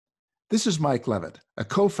This is Mike Levitt, a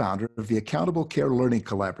co-founder of the Accountable Care Learning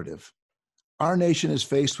Collaborative. Our nation is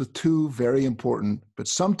faced with two very important, but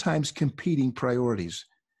sometimes competing priorities.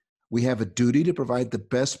 We have a duty to provide the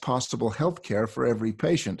best possible health care for every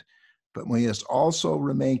patient, but we must also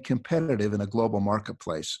remain competitive in a global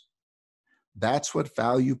marketplace. That's what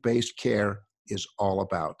value-based care is all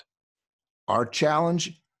about. Our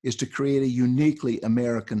challenge is to create a uniquely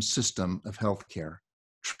American system of healthcare.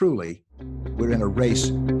 Truly, we're in a race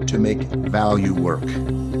to make value work.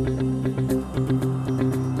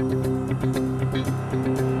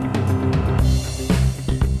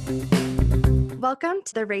 Welcome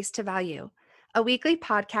to The Race to Value, a weekly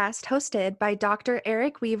podcast hosted by Dr.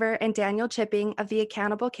 Eric Weaver and Daniel Chipping of the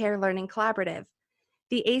Accountable Care Learning Collaborative.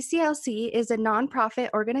 The ACLC is a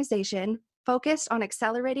nonprofit organization focused on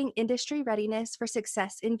accelerating industry readiness for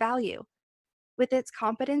success in value. With its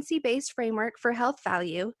competency-based framework for health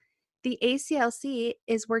value, the ACLC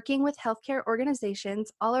is working with healthcare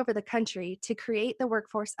organizations all over the country to create the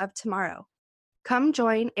workforce of tomorrow. Come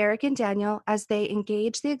join Eric and Daniel as they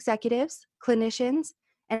engage the executives, clinicians,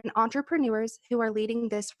 and entrepreneurs who are leading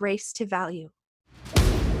this race to value.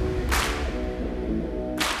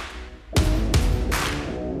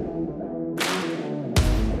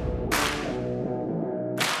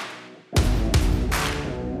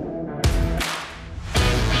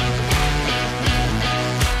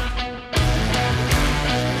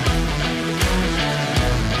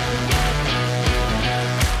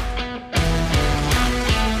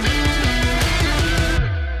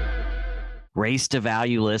 Race to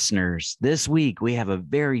Value listeners, this week we have a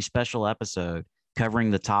very special episode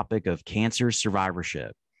covering the topic of cancer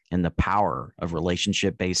survivorship and the power of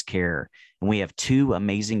relationship-based care. And we have two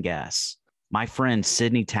amazing guests. My friend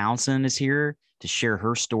Sydney Townsend is here to share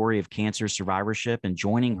her story of cancer survivorship, and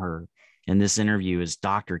joining her in this interview is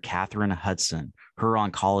Dr. Kathryn Hudson, her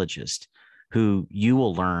oncologist, who you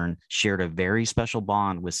will learn shared a very special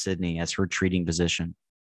bond with Sydney as her treating physician.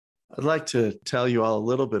 I'd like to tell you all a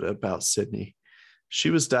little bit about Sydney. She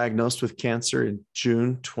was diagnosed with cancer in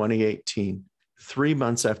June 2018, 3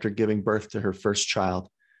 months after giving birth to her first child.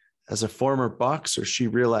 As a former boxer, she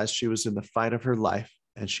realized she was in the fight of her life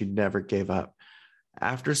and she never gave up.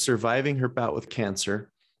 After surviving her bout with cancer,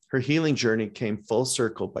 her healing journey came full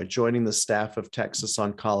circle by joining the staff of Texas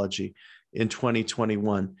Oncology in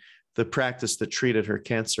 2021, the practice that treated her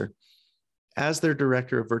cancer, as their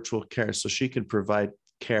director of virtual care so she could provide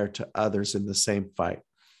care to others in the same fight.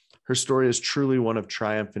 Her story is truly one of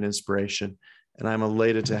triumph and inspiration, and I'm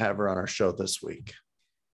elated to have her on our show this week.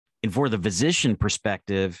 And for the physician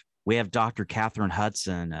perspective, we have Dr. Kathryn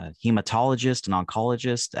Hudson, a hematologist and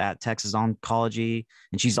oncologist at Texas Oncology,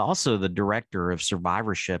 and she's also the director of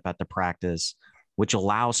survivorship at the practice, which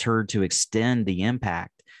allows her to extend the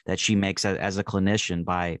impact that she makes as a clinician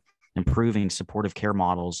by improving supportive care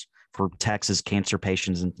models for Texas cancer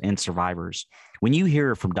patients and survivors. When you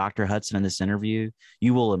hear from Dr. Hudson in this interview,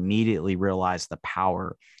 you will immediately realize the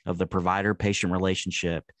power of the provider-patient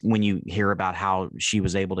relationship when you hear about how she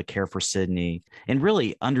was able to care for Sydney and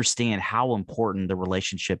really understand how important the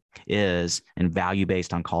relationship is in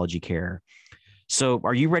value-based oncology care. So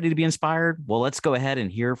are you ready to be inspired? Well, let's go ahead and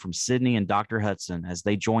hear from Sydney and Dr. Hudson as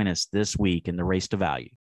they join us this week in the Race to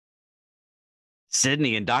Value.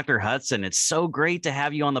 Sydney and Dr. Hudson, it's so great to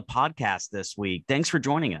have you on the podcast this week. Thanks for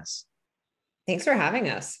joining us. Thanks for having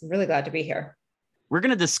us. I'm really glad to be here. We're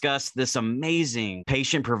going to discuss this amazing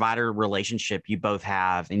patient-provider relationship you both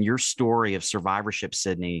have and your story of survivorship,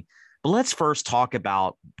 Sydney. But let's first talk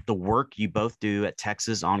about the work you both do at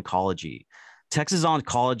Texas Oncology. Texas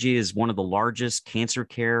Oncology is one of the largest cancer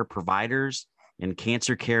care providers and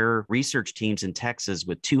cancer care research teams in Texas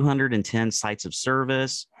with 210 sites of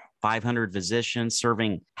service, 500 physicians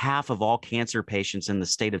serving half of all cancer patients in the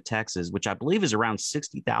state of Texas, which I believe is around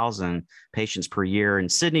 60,000 patients per year.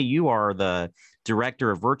 And Sydney, you are the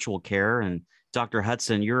director of virtual care, and Dr.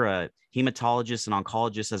 Hudson, you're a hematologist and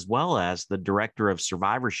oncologist, as well as the director of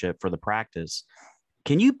survivorship for the practice.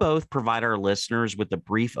 Can you both provide our listeners with a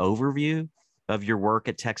brief overview of your work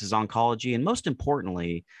at Texas Oncology? And most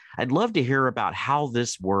importantly, I'd love to hear about how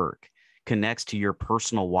this work connects to your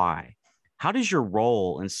personal why. How does your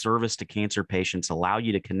role in service to cancer patients allow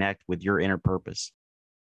you to connect with your inner purpose?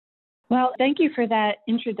 Well, thank you for that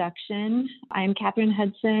introduction. I'm Kathryn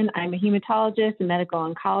Hudson. I'm a hematologist and medical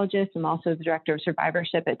oncologist. I'm also the director of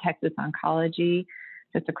survivorship at Texas Oncology,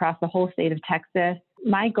 just across the whole state of Texas.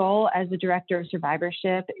 My goal as the director of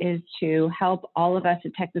survivorship is to help all of us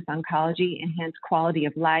at Texas Oncology enhance quality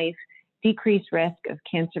of life, decrease risk of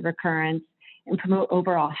cancer recurrence, and promote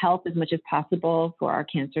overall health as much as possible for our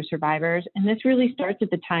cancer survivors. And this really starts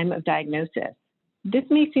at the time of diagnosis. This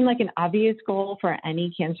may seem like an obvious goal for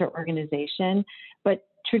any cancer organization, but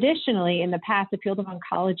traditionally in the past, the field of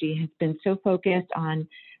oncology has been so focused on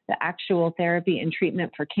the actual therapy and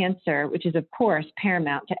treatment for cancer, which is of course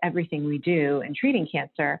paramount to everything we do in treating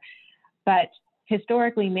cancer. But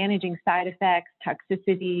historically, managing side effects,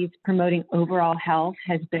 toxicities, promoting overall health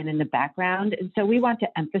has been in the background. And so we want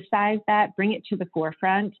to emphasize that, bring it to the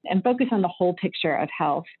forefront, and focus on the whole picture of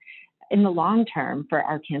health in the long term for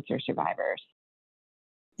our cancer survivors.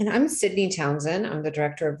 And I'm Sydney Townsend. I'm the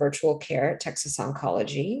Director of Virtual Care at Texas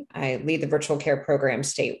Oncology. I lead the virtual care program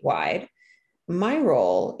statewide. My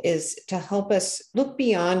role is to help us look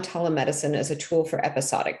beyond telemedicine as a tool for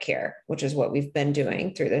episodic care, which is what we've been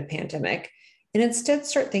doing through the pandemic, and instead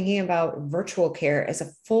start thinking about virtual care as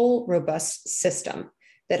a full, robust system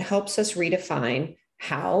that helps us redefine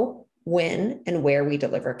how, when, and where we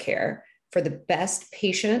deliver care for the best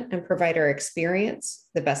patient and provider experience,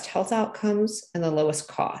 the best health outcomes, and the lowest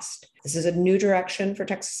cost. This is a new direction for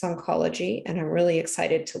Texas Oncology, and I'm really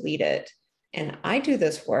excited to lead it. And I do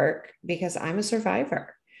this work because I'm a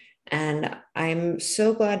survivor. And I'm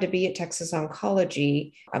so glad to be at Texas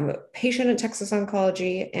Oncology. I'm a patient at Texas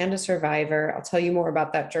Oncology and a survivor. I'll tell you more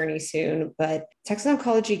about that journey soon. But Texas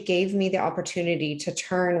Oncology gave me the opportunity to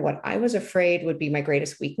turn what I was afraid would be my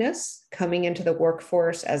greatest weakness coming into the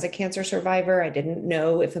workforce as a cancer survivor. I didn't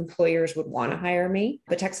know if employers would want to hire me,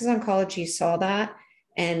 but Texas Oncology saw that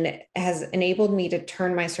and has enabled me to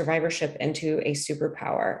turn my survivorship into a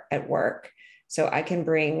superpower at work. So I can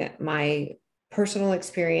bring my personal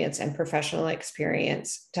experience and professional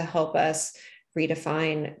experience to help us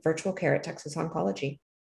redefine virtual care at Texas Oncology.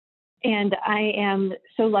 And I am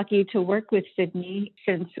so lucky to work with Sydney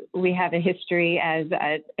since we have a history as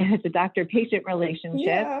a doctor-patient relationship.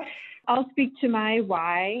 Yeah. I'll speak to my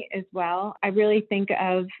why as well. I really think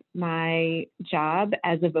of my job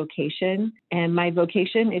as a vocation, and my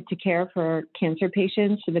vocation is to care for cancer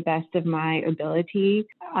patients to the best of my ability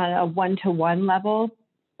on a one-to-one level.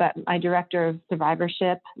 But my director of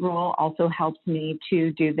survivorship role also helps me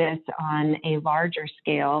to do this on a larger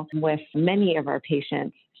scale with many of our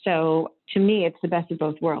patients. So to me, it's the best of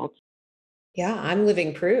both worlds. Yeah, I'm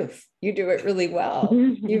living proof. You do it really well.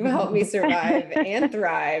 You've helped me survive and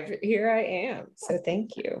thrive. Here I am. So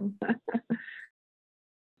thank you.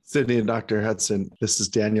 Sydney and Dr. Hudson, this is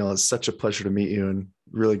Daniel. It's such a pleasure to meet you and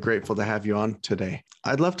really grateful to have you on today.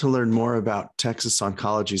 I'd love to learn more about Texas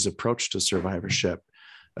Oncology's approach to survivorship.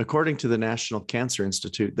 According to the National Cancer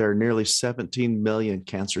Institute, there are nearly 17 million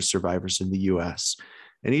cancer survivors in the U.S.,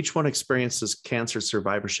 and each one experiences cancer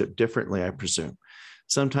survivorship differently, I presume.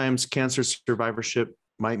 Sometimes cancer survivorship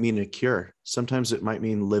might mean a cure. Sometimes it might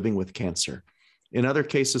mean living with cancer. In other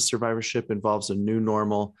cases, survivorship involves a new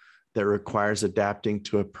normal that requires adapting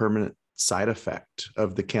to a permanent side effect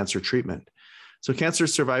of the cancer treatment. So cancer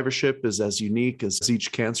survivorship is as unique as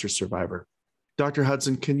each cancer survivor. Dr.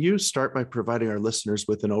 Hudson, can you start by providing our listeners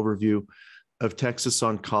with an overview of Texas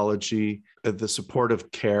Oncology, the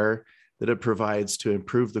supportive care that it provides to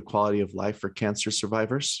improve the quality of life for cancer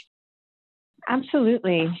survivors?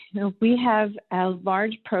 Absolutely. We have a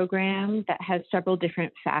large program that has several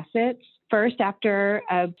different facets. First, after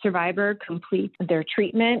a survivor completes their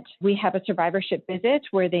treatment, we have a survivorship visit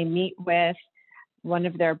where they meet with one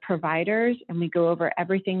of their providers, and we go over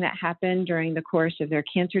everything that happened during the course of their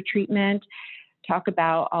cancer treatment, talk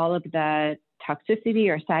about all of the toxicity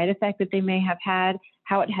or side effect that they may have had,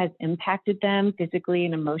 how it has impacted them physically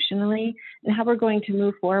and emotionally, and how we're going to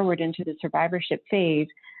move forward into the survivorship phase,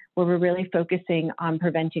 where we're really focusing on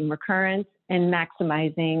preventing recurrence and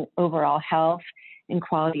maximizing overall health and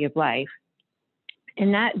quality of life.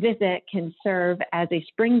 And that visit can serve as a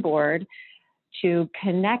springboard to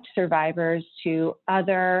connect survivors to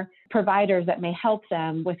other providers that may help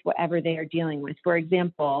them with whatever they are dealing with. For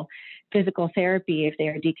example, physical therapy if they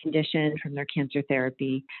are deconditioned from their cancer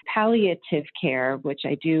therapy, palliative care, which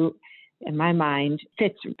I do, in my mind,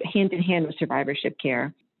 fits hand in hand with survivorship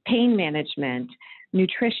care, pain management,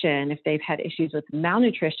 nutrition if they've had issues with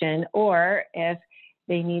malnutrition, or if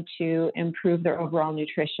they need to improve their overall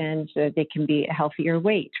nutrition so that they can be a healthier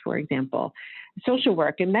weight, for example. Social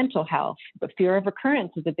work and mental health. But fear of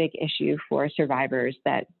recurrence is a big issue for survivors,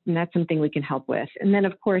 and that's something we can help with. And then,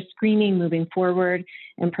 of course, screening moving forward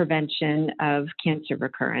and prevention of cancer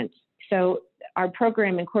recurrence. So our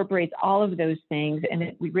program incorporates all of those things,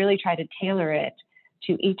 and we really try to tailor it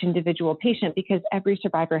to each individual patient because every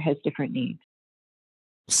survivor has different needs.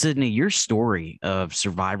 Sydney, your story of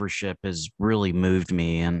survivorship has really moved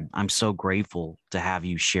me, and I'm so grateful to have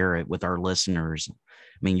you share it with our listeners. I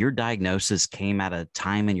mean, your diagnosis came at a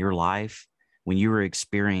time in your life when you were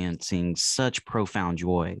experiencing such profound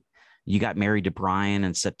joy. You got married to Brian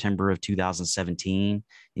in September of 2017,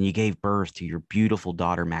 and you gave birth to your beautiful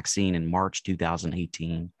daughter, Maxine, in March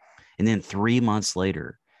 2018. And then 3 months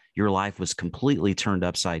later, your life was completely turned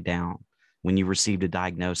upside down when you received a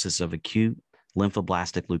diagnosis of acute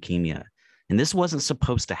lymphoblastic leukemia. And this wasn't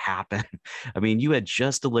supposed to happen. I mean, you had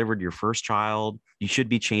just delivered your first child. You should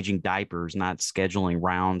be changing diapers, not scheduling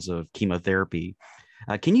rounds of chemotherapy.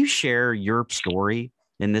 Can you share your story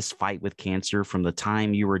in this fight with cancer from the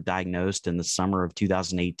time you were diagnosed in the summer of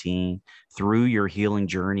 2018 through your healing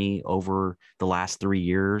journey over the last 3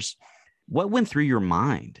 years? What went through your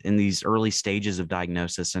mind in these early stages of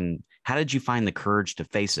diagnosis, and how did you find the courage to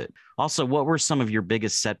face it? Also, what were some of your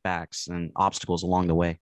biggest setbacks and obstacles along the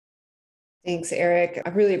way? Thanks, Eric. I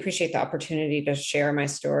really appreciate the opportunity to share my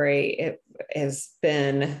story. It has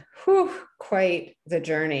been quite the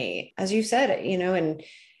journey. As you said, in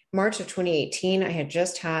March of 2018, I had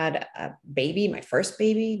just had a baby, my first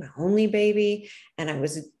baby, my only baby, and I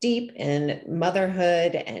was deep in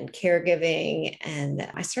motherhood and caregiving. And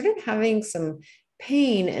I started having some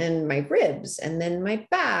pain in my ribs and then my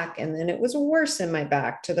back. And then it was worse in my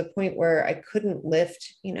back to the point where I couldn't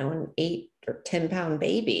lift, an 8 or 10-pound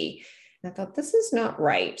baby. And I thought, this is not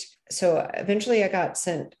right. So eventually I got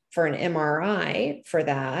sent for an MRI for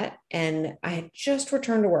that. And I had just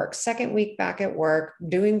returned to work, second week back at work,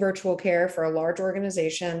 doing virtual care for a large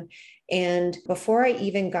organization. And before I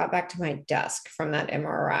even got back to my desk from that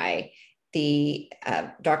MRI, the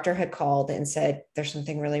doctor had called and said, there's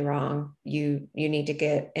something really wrong. You need to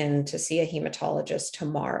get in to see a hematologist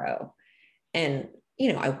tomorrow. And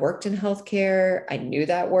I worked in healthcare. I knew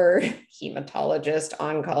that word, hematologist,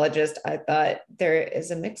 oncologist. I thought there is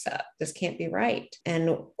a mix up. This can't be right.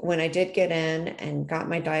 And when I did get in and got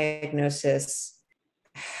my diagnosis,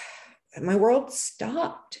 my world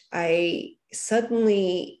stopped. I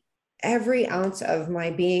suddenly, every ounce of my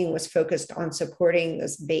being was focused on supporting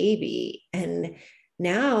this baby. And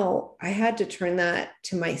now I had to turn that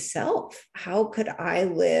to myself. How could I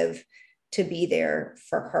live to be there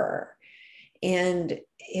for her? And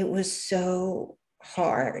it was so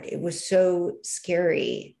hard. It was so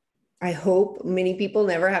scary. I hope many people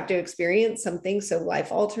never have to experience something so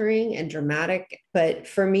life-altering and dramatic. But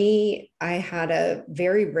for me, I had a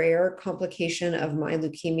very rare complication of my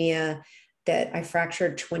leukemia that I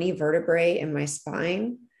fractured 20 vertebrae in my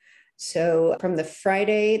spine. So from the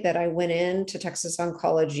Friday that I went in to Texas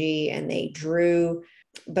Oncology and they drew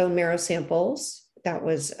bone marrow samples, that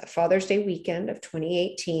was Father's Day weekend of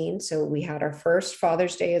 2018. So we had our first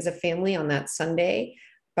Father's Day as a family on that Sunday.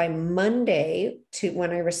 By Monday, to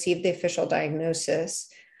when I received the official diagnosis,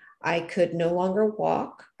 I could no longer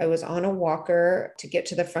walk. I was on a walker to get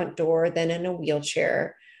to the front door, then in a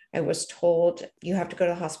wheelchair. I was told, you have to go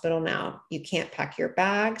to the hospital now. You can't pack your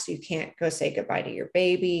bags. You can't go say goodbye to your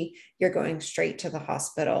baby. You're going straight to the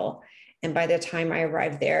hospital. And by the time I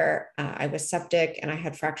arrived there, I was septic and I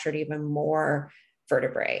had fractured even more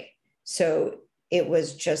vertebrae. So it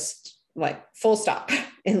was just like full stop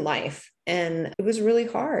in life. And it was really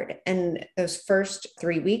hard. And those first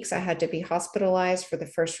 3 weeks, I had to be hospitalized for the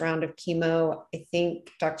first round of chemo. I think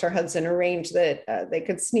Dr. Hudson arranged that they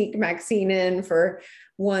could sneak Maxine in for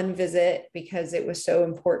one visit because it was so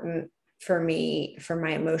important for me, for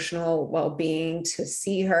my emotional well-being, to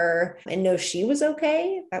see her and know she was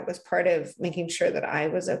okay. That was part of making sure that I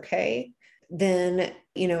was okay. Then,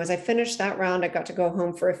 as I finished that round, I got to go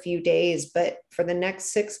home for a few days, but for the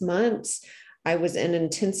next 6 months, I was in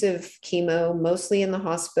intensive chemo, mostly in the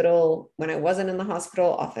hospital. When I wasn't in the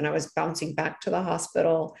hospital, often I was bouncing back to the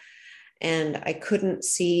hospital, and I couldn't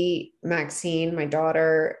see Maxine, my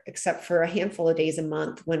daughter, except for a handful of days a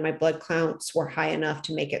month when my blood counts were high enough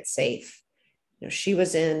to make it safe. She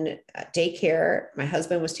was in daycare. My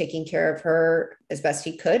husband was taking care of her as best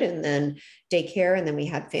he could, and then daycare. And then we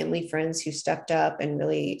had family friends who stepped up and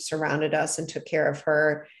really surrounded us and took care of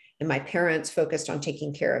her. And my parents focused on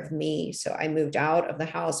taking care of me. So I moved out of the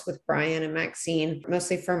house with Brian and Maxine,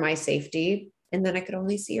 mostly for my safety. And then I could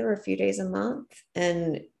only see her a few days a month.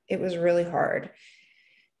 And it was really hard.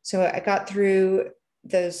 So I got through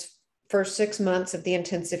those first 6 months of the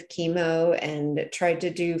intensive chemo and tried to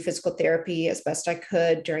do physical therapy as best I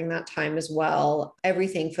could during that time as well.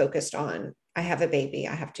 Everything focused on, I have a baby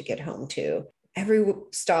I have to get home to. Every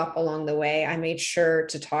stop along the way, I made sure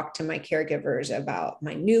to talk to my caregivers about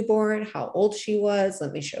my newborn, how old she was.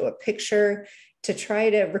 Let me show a picture to try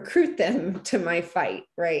to recruit them to my fight,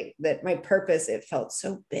 right? That my purpose, it felt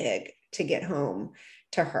so big to get home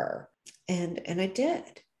to her. And I did.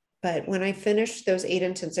 But when I finished those 8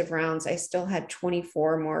 intensive rounds, I still had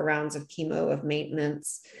 24 more rounds of chemo of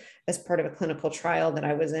maintenance. as part of a clinical trial that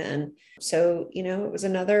I was in. So, it was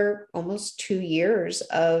another almost 2 years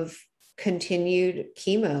of continued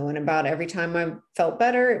chemo. And about every time I felt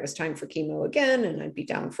better, it was time for chemo again. And I'd be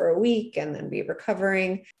down for a week and then be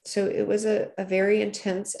recovering. So it was a very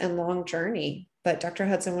intense and long journey. But Dr.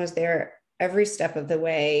 Hudson was there every step of the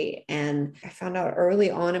way. And I found out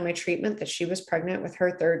early on in my treatment that she was pregnant with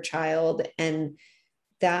her third child. And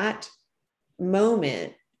that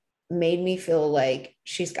moment made me feel like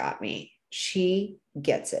she's got me. She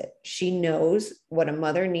gets it. She knows what a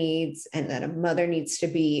mother needs and that a mother needs to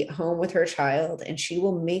be home with her child, and she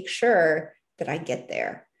will make sure that I get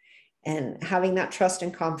there. And having that trust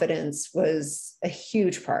and confidence was a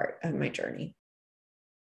huge part of my journey.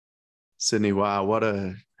 Sydney, wow,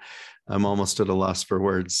 I'm almost at a loss for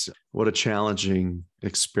words. What a challenging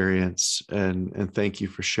experience. And thank you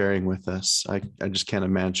for sharing with us. I just can't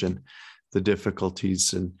imagine the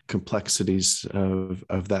difficulties and complexities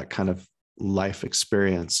of that kind of life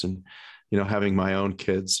experience. And, having my own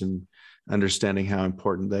kids and understanding how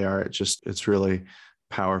important they are, it's really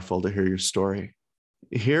powerful to hear your story.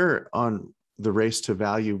 Here on the Race to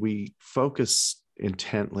Value, we focus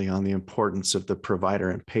intently on the importance of the provider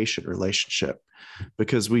and patient relationship,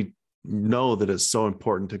 because we know that it's so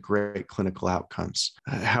important to great clinical outcomes.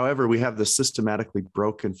 However, we have this systematically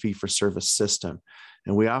broken fee-for-service system,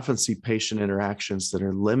 and we often see patient interactions that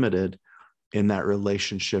are limited in that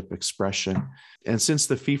relationship expression. And since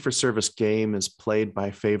the fee-for-service game is played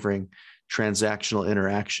by favoring transactional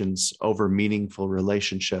interactions over meaningful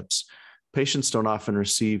relationships, patients don't often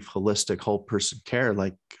receive holistic whole person care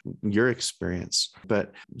like your experience.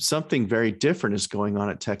 But something very different is going on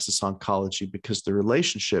at Texas Oncology, because the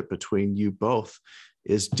relationship between you both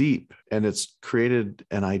is deep, and it's created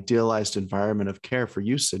an idealized environment of care for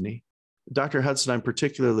you, Sydney. Dr. Hudson, I'm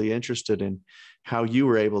particularly interested in how you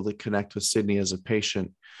were able to connect with Sydney as a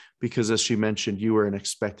patient, because as she mentioned, you were an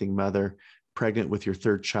expecting mother, pregnant with your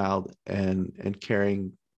third child and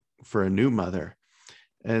caring for a new mother.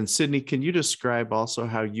 And Sydney, can you describe also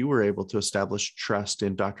how you were able to establish trust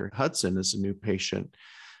in Dr. Hudson as a new patient?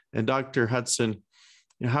 And Dr. Hudson,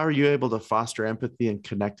 how are you able to foster empathy and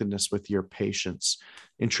connectedness with your patients?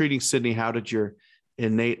 In treating Sydney, how did your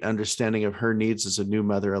innate understanding of her needs as a new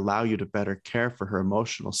mother allow you to better care for her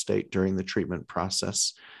emotional state during the treatment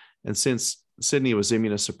process? And since Sydney was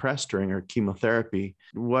immunosuppressed during her chemotherapy,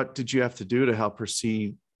 what did you have to do to help her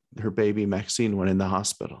see her baby Maxine when in the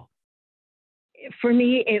hospital? For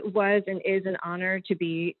me, it was and is an honor to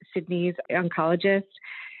be Sydney's oncologist.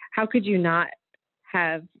 How could you not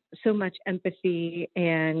have so much empathy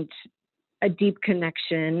and a deep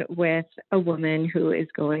connection with a woman who is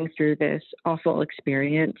going through this awful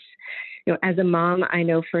experience? As a mom, I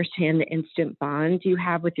know firsthand the instant bond you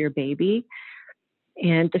have with your baby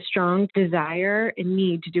and the strong desire and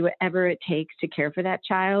need to do whatever it takes to care for that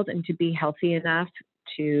child and to be healthy enough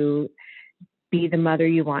to be the mother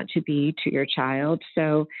you want to be to your child.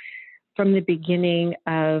 So from the beginning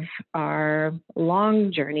of our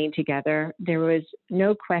long journey together, there was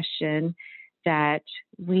no question that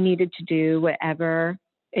we needed to do whatever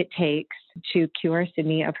it takes to cure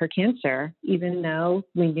Sydney of her cancer, even though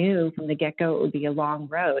we knew from the get-go it would be a long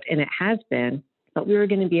road, and it has been. But we were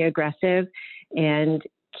going to be aggressive and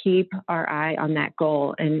keep our eye on that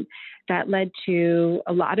goal. And that led to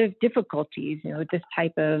a lot of difficulties. This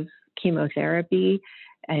type of chemotherapy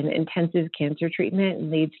and intensive cancer treatment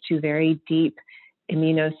leads to very deep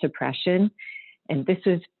immunosuppression. And this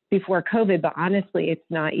was before COVID, but honestly, it's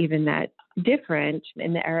not even that different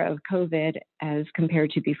in the era of COVID as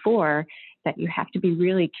compared to before, that you have to be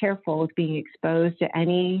really careful with being exposed to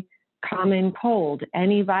any common cold,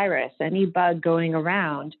 any virus, any bug going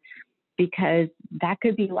around, because that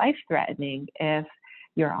could be life-threatening if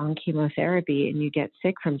you're on chemotherapy and you get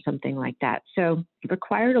sick from something like that. So it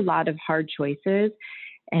required a lot of hard choices.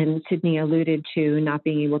 And Sydney alluded to not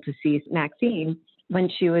being able to see Maxine when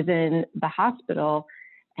she was in the hospital.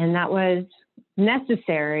 And that was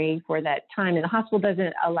necessary for that time. And the hospital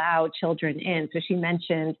doesn't allow children in. So she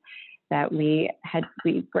mentioned that we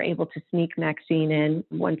were able to sneak Maxine in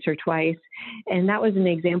once or twice. And that was an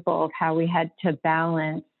example of how we had to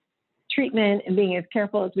balance treatment and being as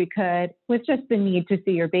careful as we could with just the need to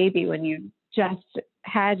see your baby when you just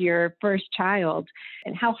had your first child,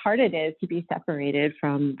 and how hard it is to be separated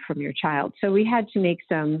from your child. So we had to make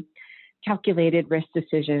some calculated risk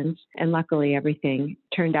decisions, and luckily everything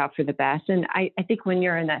turned out for the best. And I think when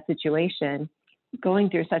you're in that situation, going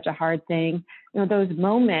through such a hard thing, those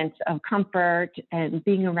moments of comfort and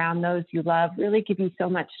being around those you love really give you so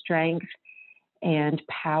much strength and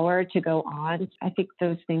power to go on. I think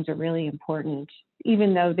those things are really important,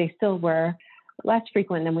 even though they still were less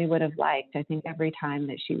frequent than we would have liked. I think every time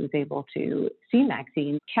that she was able to see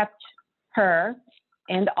Maxine kept her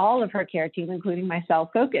and all of her care team, including myself,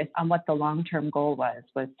 focused on what the long-term goal was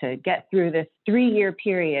to get through this 3-year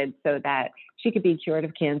period so that she could be cured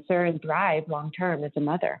of cancer and thrive long-term as a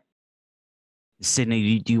mother.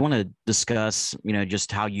 Sydney, do you want to discuss,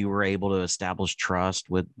 just how you were able to establish trust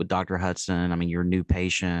with Dr. Hudson? I mean, your new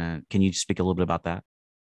patient. Can you speak a little bit about that?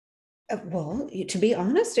 Well, to be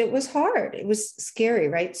honest, it was hard. It was scary,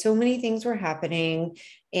 right? So many things were happening,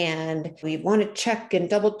 and we want to check and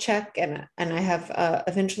double check. And I have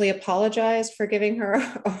eventually apologized for giving her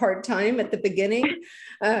a hard time at the beginning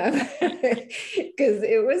because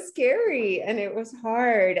it was scary and it was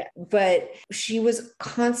hard. But she was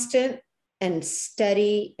constant and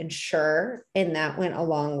steady and sure, and that went a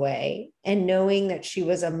long way. And knowing that she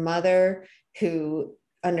was a mother who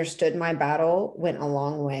understood my battle went a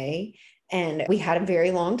long way. And we had a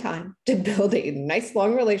very long time to build a nice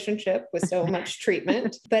long relationship with so much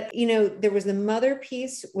treatment. But, there was the mother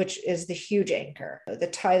piece, which is the huge anchor, the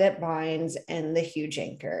tie that binds and the huge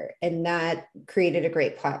anchor. And that created a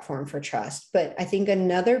great platform for trust. But I think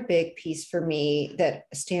another big piece for me that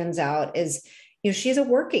stands out is, she's a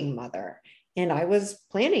working mother. And I was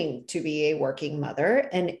planning to be a working mother.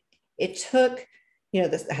 And it took I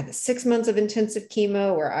had the 6 months of intensive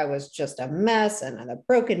chemo where I was just a mess and I had a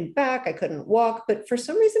broken back. I couldn't walk. But for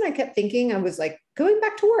some reason, I kept thinking I was like going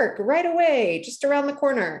back to work right away, just around the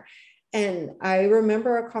corner. And I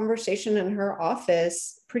remember a conversation in her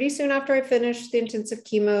office pretty soon after I finished the intensive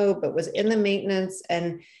chemo, but was in the maintenance.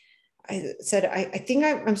 And I said, I think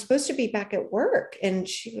I'm supposed to be back at work. And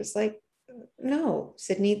she was like, no,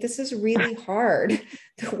 Sydney, this is really hard.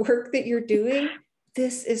 The work that you're doing,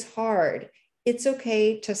 this is hard. It's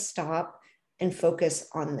okay to stop and focus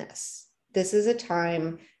on this. This is a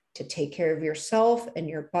time to take care of yourself and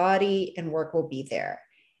your body, and work will be there.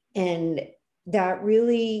 And that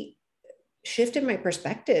really shifted my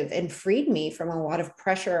perspective and freed me from a lot of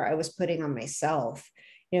pressure I was putting on myself.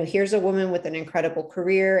 Here's a woman with an incredible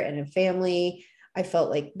career and a family. I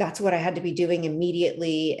felt like that's what I had to be doing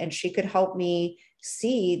immediately. And she could help me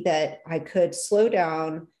see that I could slow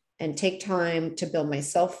down and take time to build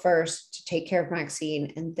myself first, to take care of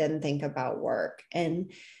Maxine, and then think about work.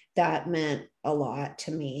 And that meant a lot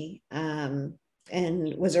to me, and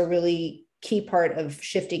was a really key part of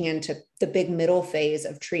shifting into the big middle phase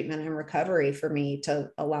of treatment and recovery for me,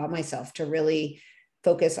 to allow myself to really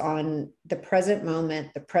focus on the present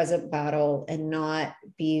moment, the present battle, and not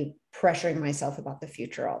be pressuring myself about the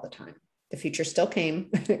future all the time. The future still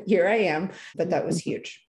came. Here I am, but that was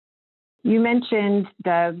huge. You mentioned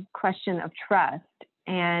the question of trust,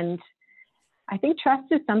 and I think trust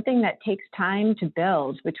is something that takes time to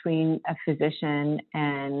build between a physician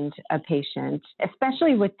and a patient,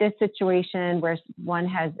 especially with this situation where one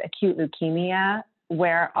has acute leukemia,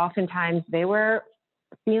 where oftentimes they were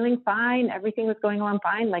feeling fine, everything was going along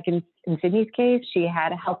fine. Like in Sydney's case, she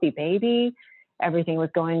had a healthy baby, everything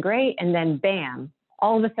was going great, and then bam,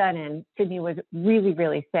 all of a sudden, Sydney was really,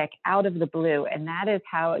 really sick out of the blue. And that is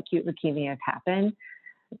how acute leukemias happen.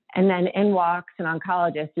 And then in walks an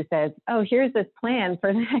oncologist who says, oh, here's this plan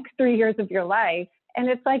for the next 3 years of your life. And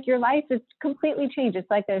it's like your life is completely changed. It's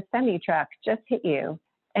like a semi-truck just hit you.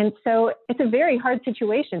 And so it's a very hard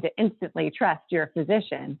situation to instantly trust your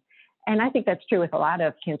physician. And I think that's true with a lot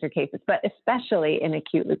of cancer cases, but especially in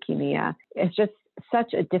acute leukemia. It's just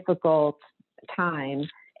such a difficult time.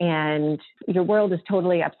 And your world is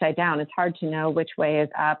totally upside down. It's hard to know which way is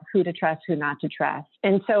up, who to trust, who not to trust.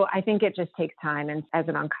 And so I think it just takes time. And as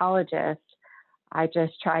an oncologist, I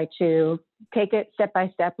just try to take it step by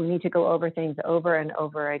step. We need to go over things over and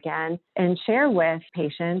over again and share with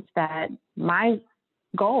patients that my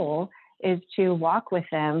goal is to walk with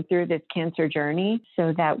them through this cancer journey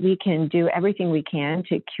so that we can do everything we can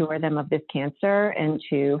to cure them of this cancer and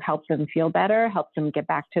to help them feel better, help them get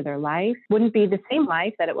back to their life. Wouldn't be the same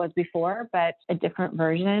life that it was before, but a different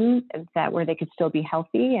version that where they could still be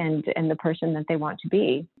healthy and the person that they want to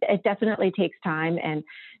be. It definitely takes time. And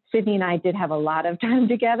Sydney and I did have a lot of time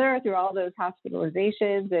together through all those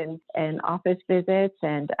hospitalizations and office visits.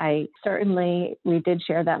 And we did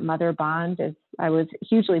share that mother bond as I was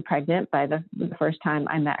hugely pregnant by the first time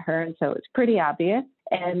I met her. And so it's pretty obvious.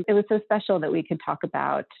 And it was so special that we could talk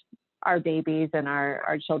about our babies and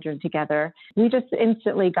our children together. We just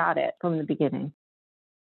instantly got it from the beginning.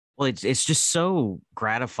 Well, it's just so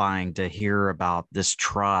gratifying to hear about this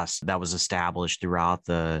trust that was established throughout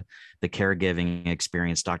the caregiving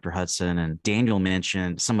experience, Dr. Hudson. And Daniel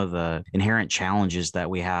mentioned some of the inherent challenges that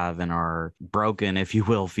we have in our broken, if you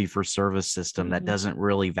will, fee-for-service system that doesn't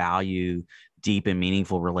really value deep and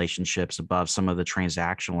meaningful relationships above some of the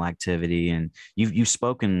transactional activity. And you've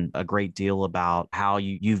spoken a great deal about how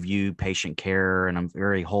you view patient care in a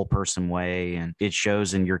very whole person way, and it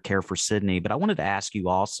shows in your care for Sydney. But I wanted to ask you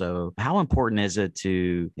also, how important is it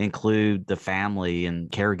to include the family and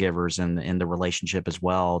caregivers in the relationship as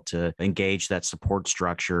well, to engage that support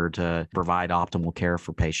structure to provide optimal care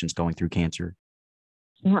for patients going through cancer?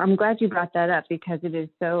 Well, I'm glad you brought that up because it is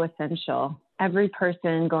so essential. Every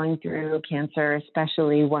person going through cancer,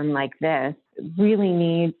 especially one like this, really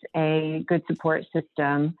needs a good support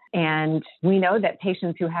system. And we know that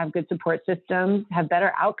patients who have good support systems have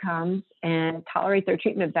better outcomes and tolerate their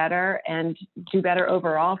treatment better and do better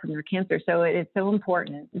overall from their cancer. So it is so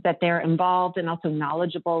important that they're involved and also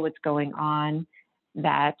knowledgeable what's going on,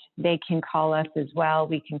 that they can call us as well.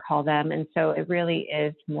 We can call them. And so it really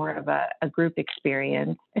is more of a group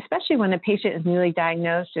experience, especially when a patient is newly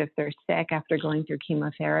diagnosed, if they're sick after going through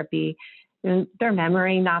chemotherapy, their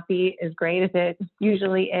memory not be as great as it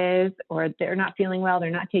usually is, or they're not feeling well, they're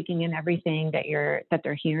not taking in everything that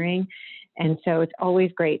they're hearing. And so it's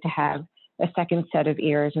always great to have a second set of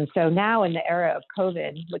ears. And so now in the era of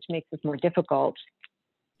COVID, which makes this more difficult,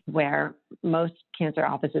 where most cancer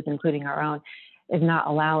offices, including our own, is not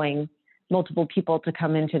allowing multiple people to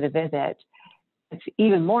come into the visit, it's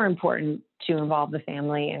even more important to involve the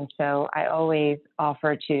family. And so I always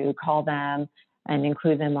offer to call them and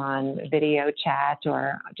include them on video chat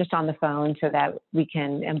or just on the phone so that we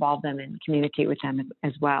can involve them and communicate with them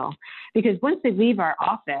as well. Because once they leave our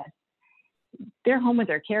office, they're home with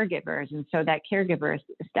their caregivers. And so that caregiver is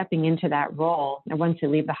stepping into that role once they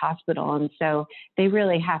leave the hospital. And so they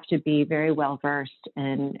really have to be very well versed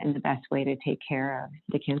in the best way to take care of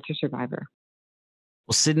the cancer survivor.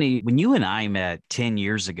 Well, Sydney, when you and I met 10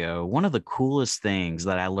 years ago, one of the coolest things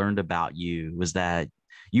that I learned about you was that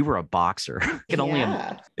you were a boxer. I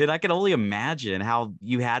can only imagine how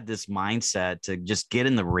you had this mindset to just get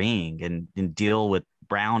in the ring and deal with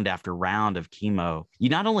round after round of chemo. You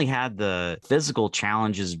not only had the physical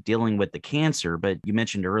challenges of dealing with the cancer, but you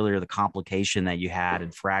mentioned earlier the complication that you had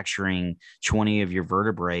in fracturing 20 of your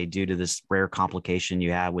vertebrae due to this rare complication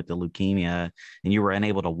you had with the leukemia, and you were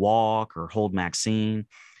unable to walk or hold Maxine.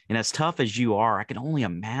 And as tough as you are, I can only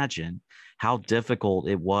imagine how difficult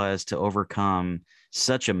it was to overcome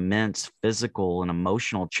such immense physical and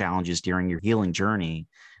emotional challenges during your healing journey.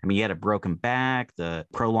 I mean, you had a broken back, the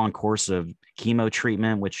prolonged course of chemo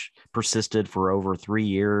treatment, which persisted for over 3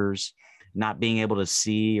 years, not being able to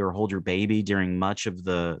see or hold your baby during much of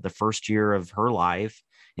the first year of her life.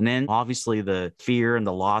 And then obviously the fear and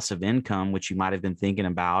the loss of income, which you might have been thinking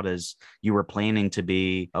about as you were planning to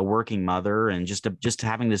be a working mother, and just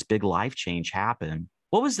having this big life change happen.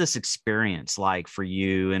 What was this experience like for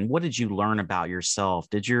you, and what did you learn about yourself?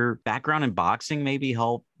 Did your background in boxing maybe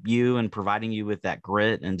help you in providing you with that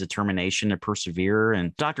grit and determination to persevere?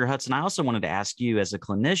 And Dr. Hudson, I also wanted to ask you, as a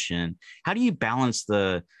clinician, how do you balance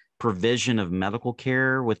the provision of medical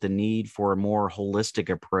care with the need for a more holistic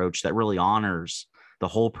approach that really honors the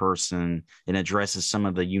whole person and addresses some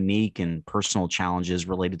of the unique and personal challenges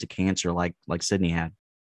related to cancer like Sydney had?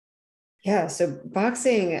 Yeah, so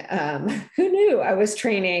boxing, who knew I was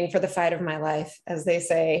training for the fight of my life, as they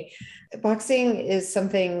say. Boxing is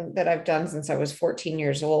something that I've done since I was 14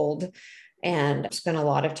 years old, and I've spent a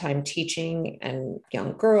lot of time teaching and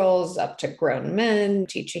young girls up to grown men,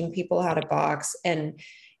 teaching people how to box. And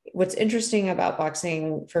what's interesting about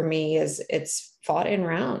boxing for me is it's fought in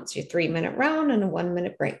rounds, a 3-minute round and a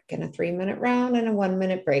 1-minute break, and a 3-minute round and a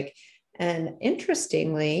 1-minute break. And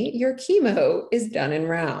interestingly, your chemo is done in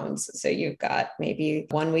rounds. So you've got maybe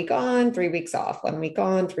 1 week on, 3 weeks off, 1 week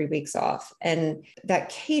on, 3 weeks off. And that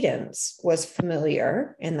cadence was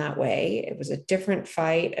familiar in that way. It was a different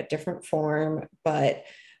fight, a different form, but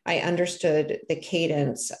I understood the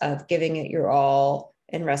cadence of giving it your all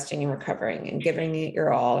and resting and recovering, and giving it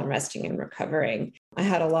your all and resting and recovering. I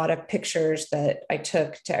had a lot of pictures that I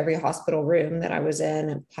took to every hospital room that I was in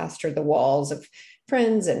and plastered the walls of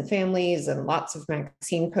friends and families and lots of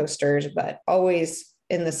Maxine posters, but always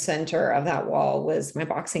in the center of that wall was my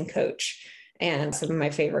boxing coach and some of my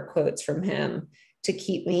favorite quotes from him to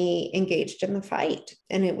keep me engaged in the fight.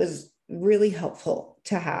 And it was really helpful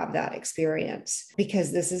to have that experience,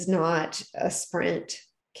 because this is not a sprint.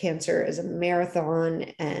 Cancer is a marathon,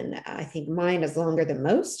 and I think mine is longer than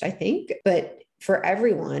most, I think, but for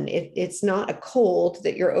everyone, it's not a cold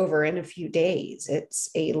that you're over in a few days. It's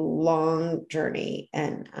a long journey,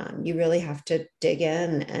 and you really have to dig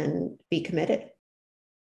in and be committed.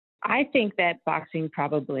 I think that boxing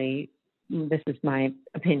probably, this is my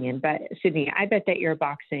opinion, but Sydney, I bet that your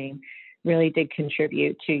boxing really did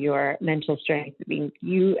contribute to your mental strength. I mean,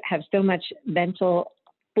 you have so much mental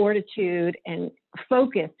fortitude and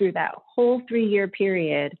focus through that whole 3-year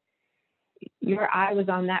period. Your eye was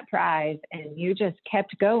on that prize and you just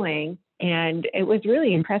kept going. And it was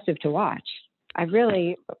really impressive to watch. I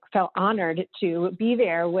really felt honored to be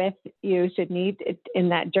there with you, Sydney, in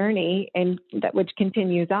that journey, and that which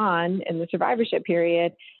continues on in the survivorship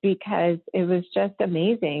period, because it was just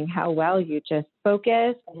amazing how well you just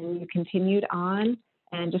focused and you continued on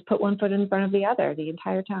and just put one foot in front of the other the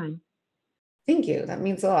entire time. Thank you. That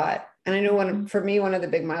means a lot. And I know for me, one of the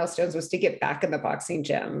big milestones was to get back in the boxing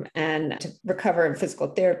gym and to recover in physical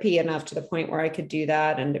therapy enough to the point where I could do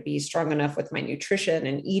that, and to be strong enough with my nutrition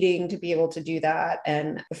and eating to be able to do that.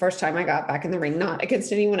 And the first time I got back in the ring, not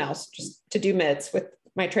against anyone else, just to do mitts with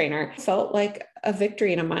my trainer, felt like a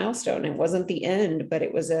victory and a milestone. It wasn't the end, but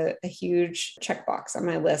it was a huge checkbox on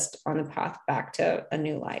my list on the path back to a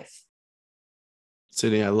new life.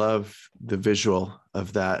 Sydney, I love the visual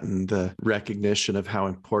of that and the recognition of how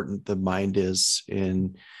important the mind is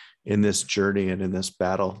in this journey and in this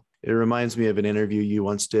battle. It reminds me of an interview you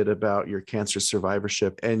once did about your cancer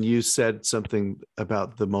survivorship. And you said something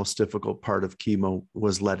about the most difficult part of chemo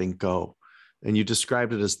was letting go. And you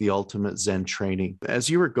described it as the ultimate Zen training. As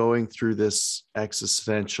you were going through this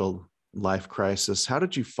existential life crisis, how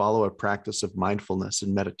did you follow a practice of mindfulness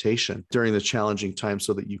and meditation during the challenging time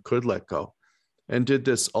so that you could let go? And did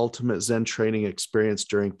this ultimate Zen training experience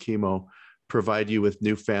during chemo provide you with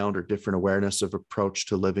newfound or different awareness of approach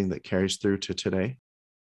to living that carries through to today?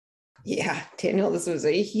 Yeah, Daniel, this was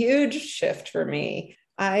a huge shift for me.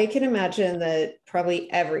 I can imagine that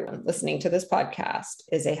probably everyone listening to this podcast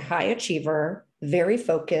is a high achiever, very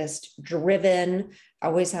focused, driven,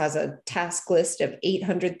 always has a task list of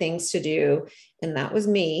 800 things to do. And that was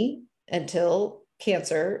me until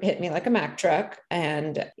cancer hit me like a Mack truck.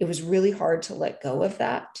 And it was really hard to let go of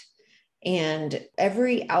that. And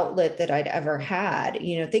every outlet that I'd ever had,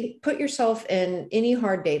 put yourself in any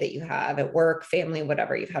hard day that you have at work, family,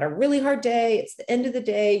 whatever. You've had a really hard day. It's the end of the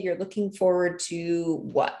day. You're looking forward to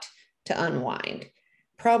what? To unwind.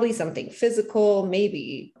 Probably something physical,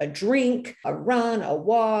 maybe a drink, a run, a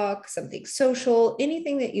walk, something social,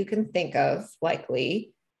 anything that you can think of,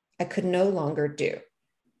 likely, I could no longer do.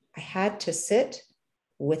 I had to sit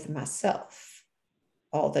with myself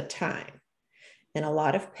all the time. In a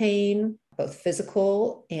lot of pain, both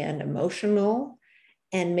physical and emotional,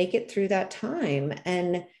 and make it through that time.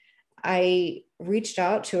 And I reached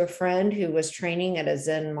out to a friend who was training at a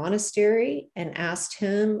Zen monastery and asked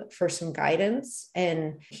him for some guidance.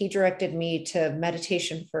 And he directed me to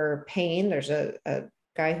meditation for pain. There's a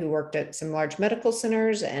guy who worked at some large medical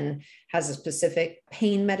centers and has a specific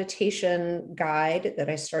pain meditation guide that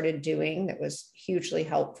I started doing that was hugely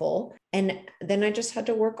helpful. And then I just had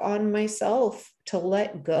to work on myself to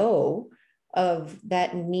let go of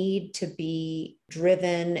that need to be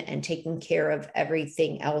driven and taking care of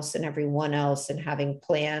everything else and everyone else and having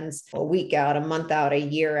plans a week out, a month out, a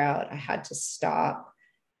year out. I had to stop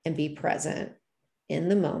and be present in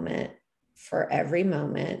the moment for every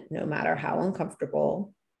moment, no matter how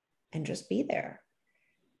uncomfortable, and just be there.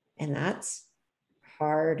 And that's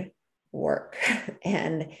hard work.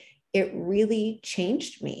 And it really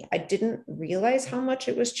changed me. I didn't realize how much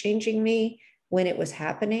it was changing me when it was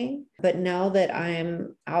happening. But now that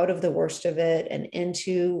I'm out of the worst of it and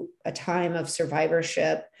into a time of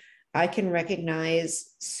survivorship, I can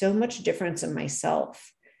recognize so much difference in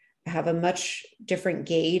myself. I have a much different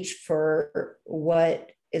gauge for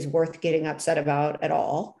what is worth getting upset about at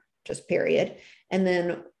all, just period. And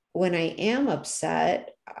then when I am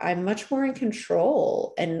upset, I'm much more in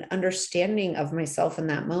control and understanding of myself in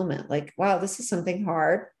that moment. Like, wow, this is something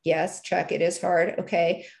hard. Yes, check, it is hard.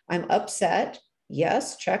 Okay, I'm upset.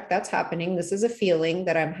 Yes, check, that's happening. This is a feeling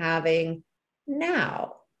that I'm having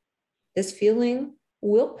now. This feeling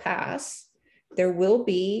will pass. There will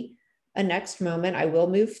be a next moment. I will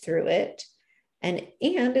move through it. And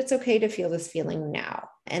it's okay to feel this feeling now.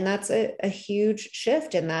 And that's a huge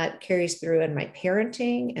shift. And that carries through in my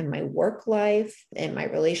parenting and my work life and my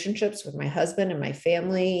relationships with my husband and my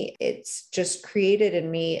family. It's just created in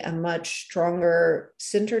me a much stronger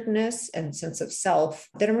centeredness and sense of self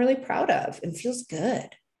that I'm really proud of and feels good.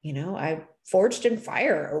 I forged in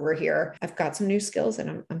fire over here. I've got some new skills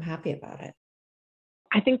and I'm happy about it.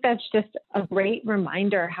 I think that's just a great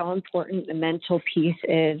reminder how important the mental piece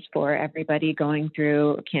is for everybody going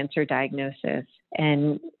through a cancer diagnosis.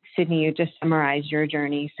 And Sydney, you just summarized your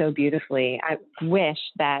journey so beautifully. I wish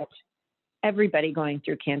that everybody going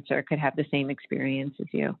through cancer could have the same experience as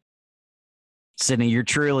you. Sydney, you're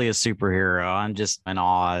truly a superhero. I'm just in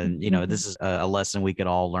awe. And, this is a lesson we could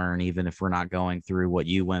all learn, even if we're not going through what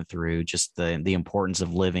you went through, just the importance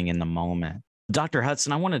of living in the moment. Dr.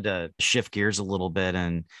 Hudson, I wanted to shift gears a little bit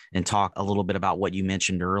and talk a little bit about what you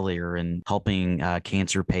mentioned earlier and helping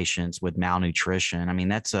cancer patients with malnutrition. I mean,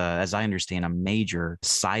 that's, as I understand, a major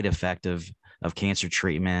side effect of cancer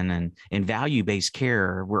treatment, and in value-based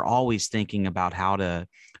care, we're always thinking about how to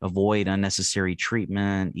avoid unnecessary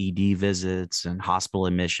treatment, ED visits, and hospital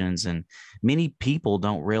admissions. And many people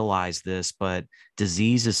don't realize this, but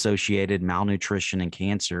disease-associated malnutrition and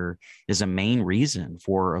cancer is a main reason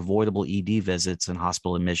for avoidable ED visits and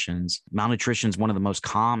hospital admissions. Malnutrition is one of the most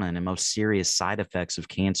common and most serious side effects of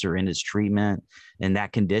cancer and its treatment, and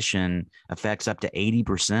that condition affects up to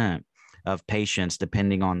 80% of patients,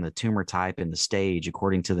 depending on the tumor type and the stage,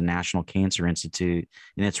 according to the National Cancer Institute,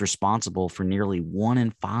 and it's responsible for nearly 1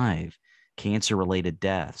 in 5 cancer-related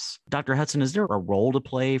deaths. Dr. Hudson, is there a role to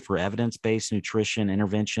play for evidence-based nutrition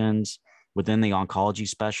interventions within the oncology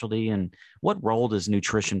specialty? And what role does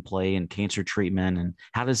nutrition play in cancer treatment? And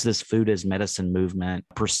how does this food as medicine movement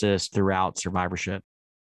persist throughout survivorship?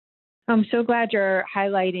 I'm so glad you're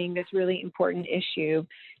highlighting this really important issue.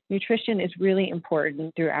 Nutrition is really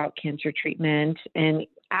important throughout cancer treatment and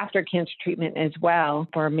after cancer treatment as well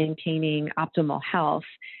for maintaining optimal health.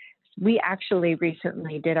 We actually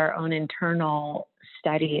recently did our own internal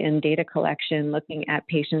study and data collection looking at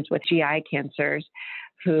patients with GI cancers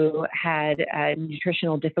who had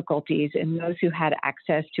nutritional difficulties, and those who had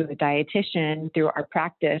access to a dietitian through our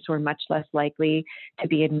practice were much less likely to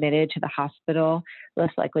be admitted to the hospital,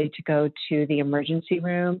 less likely to go to the emergency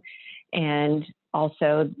room. And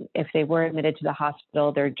also, if they were admitted to the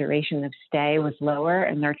hospital, their duration of stay was lower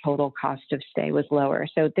and their total cost of stay was lower.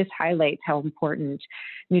 So this highlights how important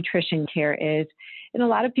nutrition care is. And a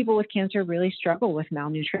lot of people with cancer really struggle with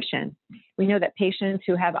malnutrition. We know that patients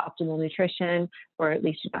who have optimal nutrition, or at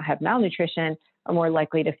least do not have malnutrition, are more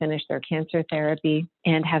likely to finish their cancer therapy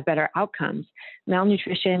and have better outcomes.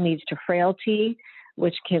 Malnutrition leads to frailty,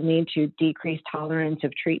 which can lead to decreased tolerance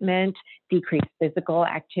of treatment, decreased physical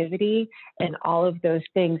activity, and all of those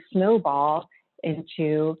things snowball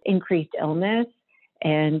into increased illness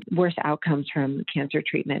and worse outcomes from cancer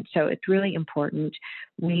treatment. So it's really important.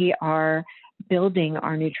 We are building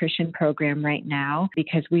our nutrition program right now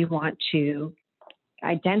because we want to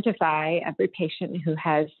identify every patient who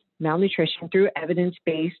has malnutrition through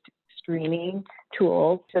evidence-based screening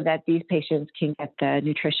tools so that these patients can get the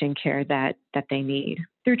nutrition care that they need.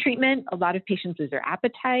 Through treatment, a lot of patients lose their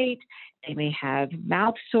appetite. They may have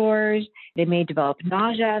mouth sores. They may develop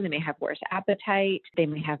nausea. They may have worse appetite. They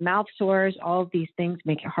may have mouth sores. All of these things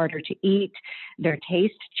make it harder to eat. Their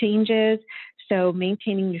taste changes. So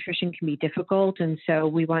maintaining nutrition can be difficult. And so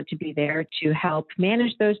we want to be there to help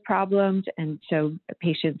manage those problems. And so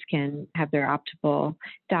patients can have their optimal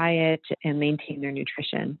diet and maintain their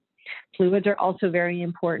nutrition. Fluids are also very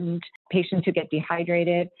important. Patients who get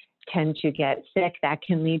dehydrated tend to get sick. That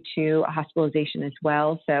can lead to a hospitalization as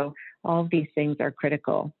well. So all of these things are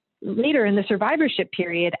critical. Later in the survivorship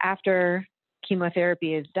period, after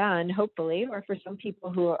chemotherapy is done, hopefully, or for some people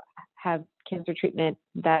who have cancer treatment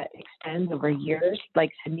that extends over years,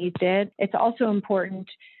 like Sydney did, it's also important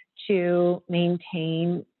to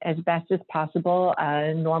maintain as best as possible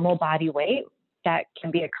a normal body weight. That can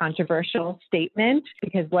be a controversial statement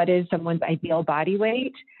because what is someone's ideal body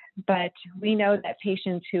weight? But we know that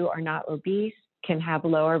patients who are not obese can have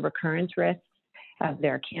lower recurrence risks of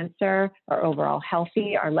their cancer, or overall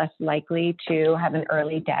healthy, are less likely to have an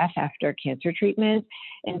early death after cancer treatment.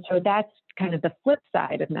 And so that's kind of the flip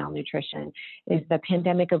side of malnutrition, is the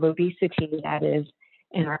pandemic of obesity that is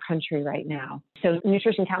in our country right now. So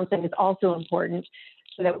nutrition counseling is also important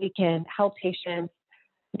so that we can help patients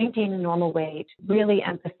maintain a normal weight, really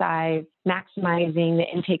emphasize maximizing the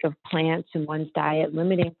intake of plants in one's diet,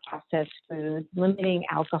 limiting processed foods, limiting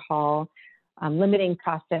alcohol, limiting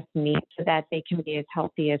processed meat so that they can be as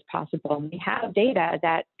healthy as possible. And we have data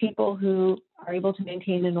that people who are able to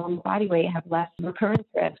maintain a normal body weight have less recurrence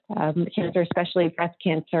risk of cancer, especially breast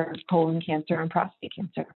cancer, colon cancer, and prostate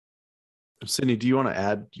cancer. Sydney, do you want to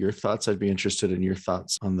add your thoughts? I'd be interested in your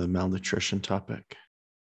thoughts on the malnutrition topic.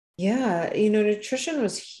 Yeah, nutrition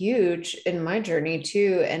was huge in my journey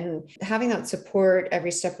too. And having that support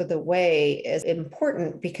every step of the way is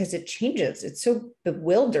important because it changes. It's so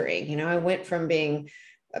bewildering. I went from being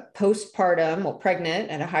postpartum,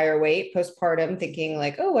 pregnant at a higher weight, postpartum thinking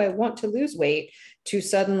like, oh, I want to lose weight, to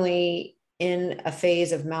suddenly in a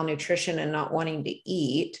phase of malnutrition and not wanting to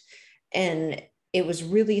eat. And it was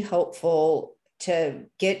really helpful to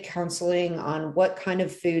get counseling on what kind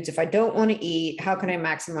of foods, if I don't want to eat, how can I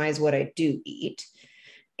maximize what I do eat?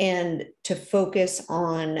 And to focus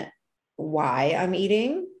on why I'm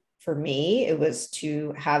eating. For me, it was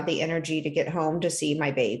to have the energy to get home to see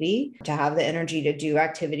my baby, to have the energy to do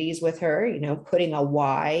activities with her, putting a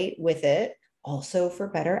why with it, also for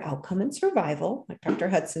better outcome and survival, like Dr.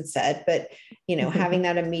 Hudson said, but, having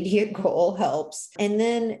that immediate goal helps. And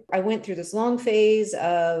then I went through this long phase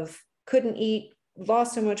of couldn't eat,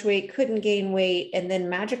 lost so much weight, couldn't gain weight. And then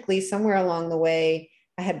magically somewhere along the way,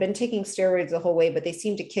 I had been taking steroids the whole way, but they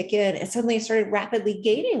seemed to kick in, and suddenly I started rapidly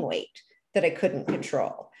gaining weight that I couldn't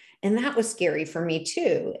control. And that was scary for me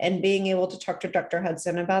too. And being able to talk to Dr.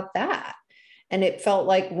 Hudson about that. And it felt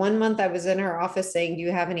like 1 month I was in her office saying, do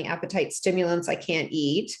you have any appetite stimulants I can't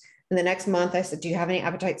eat? And the next month I said, do you have any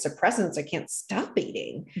appetite suppressants I can't stop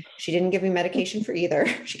eating? She didn't give me medication for either.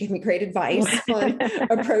 She gave me great advice on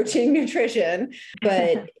approaching nutrition.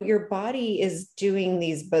 But your body is doing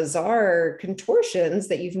these bizarre contortions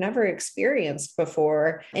that you've never experienced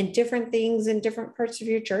before, and different things in different parts of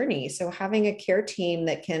your journey. So having a care team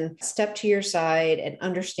that can step to your side and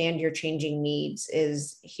understand your changing needs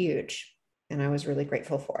is huge. And I was really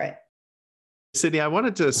grateful for it. Sydney, I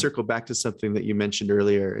wanted to circle back to something that you mentioned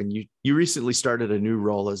earlier, and you recently started a new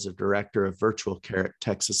role as a director of virtual care at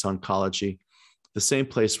Texas Oncology, the same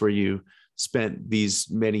place where you spent these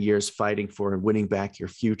many years fighting for and winning back your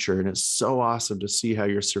future. And it's so awesome to see how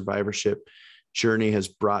your survivorship journey has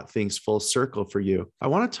brought things full circle for you. I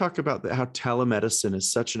want to talk about how telemedicine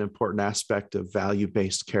is such an important aspect of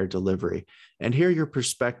value-based care delivery, and hear your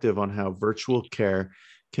perspective on how virtual care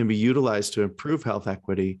can be utilized to improve health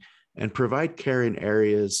equity and provide care in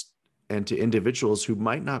areas and to individuals who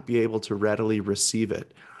might not be able to readily receive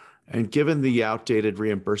it. And given the outdated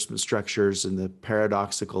reimbursement structures and the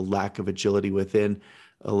paradoxical lack of agility within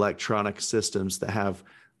electronic systems that have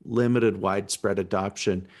limited widespread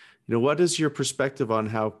adoption, what is your perspective on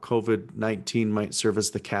how COVID-19 might serve as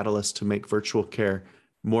the catalyst to make virtual care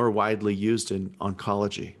more widely used in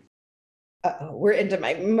oncology? We're into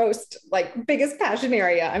my most biggest passion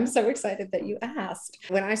area. I'm so excited that you asked.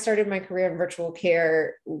 When I started my career in virtual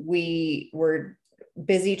care, we were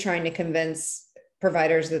busy trying to convince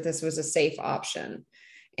providers that this was a safe option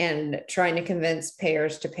and trying to convince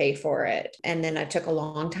payers to pay for it. And then I took a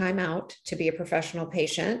long time out to be a professional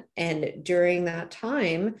patient. And during that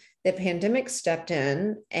time, the pandemic stepped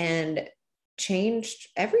in and changed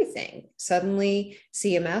everything. Suddenly,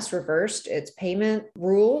 CMS reversed its payment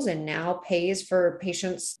rules and now pays for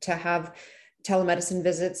patients to have telemedicine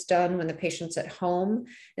visits done when the patient's at home.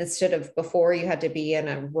 Instead of before, you had to be in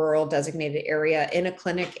a rural designated area, in a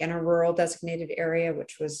clinic in a rural designated area,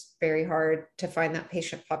 which was very hard to find that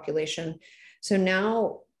patient population. So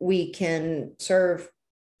now we can serve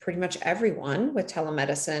pretty much everyone with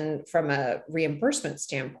telemedicine from a reimbursement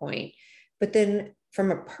standpoint. But then from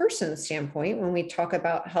a person standpoint, when we talk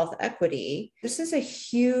about health equity, this is a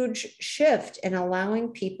huge shift in allowing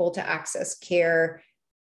people to access care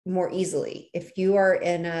more easily. If you are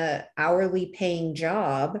in an hourly paying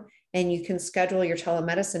job and you can schedule your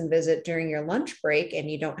telemedicine visit during your lunch break and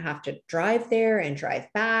you don't have to drive there and drive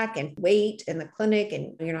back and wait in the clinic,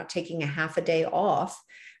 and you're not taking a half a day off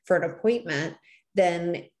for an appointment,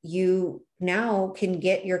 then you now can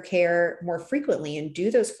get your care more frequently and do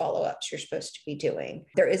those follow-ups you're supposed to be doing.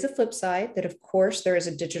 There is a flip side that, of course, there is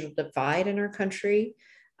a digital divide in our country.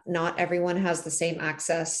 Not everyone has the same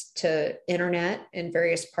access to internet in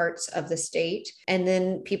various parts of the state. And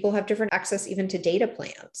then people have different access even to data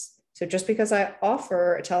plans. So just because I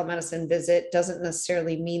offer a telemedicine visit doesn't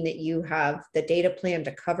necessarily mean that you have the data plan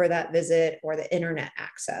to cover that visit or the internet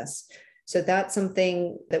access. So that's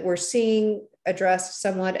something that we're seeing addressed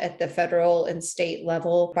somewhat at the federal and state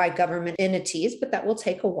level by government entities, but that will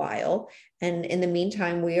take a while. And in the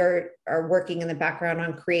meantime, we are working in the background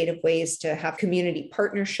on creative ways to have community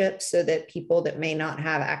partnerships so that people that may not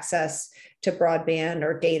have access to broadband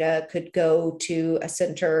or data could go to a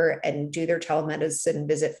center and do their telemedicine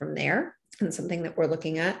visit from there. And something that we're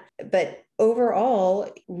looking at. But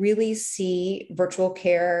overall, really see virtual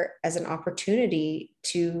care as an opportunity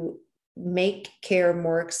to make care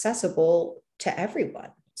more accessible to everyone.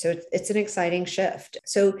 So it's an exciting shift.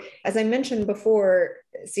 So as I mentioned before,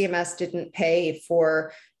 CMS didn't pay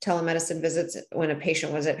for telemedicine visits when a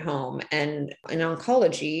patient was at home. And in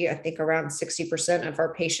oncology, I think around 60% of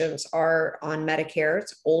our patients are on Medicare.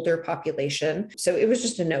 It's older population. So it was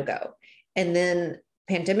just a no-go. And then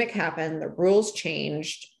pandemic happened, the rules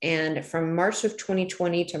changed. And from March of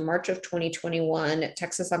 2020 to March of 2021,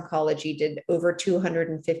 Texas Oncology did over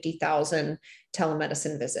 250,000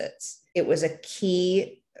 telemedicine visits. It was a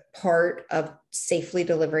key part of safely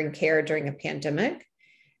delivering care during a pandemic.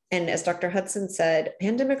 And as Dr. Hudson said,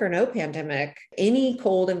 pandemic or no pandemic, any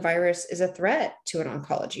cold and virus is a threat to an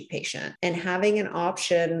oncology patient. And having an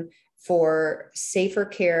option for safer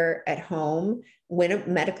care at home when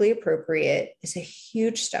medically appropriate is a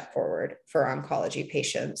huge step forward for oncology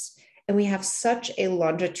patients. And we have such a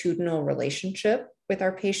longitudinal relationship with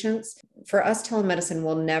our patients. For us, telemedicine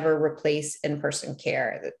will never replace in-person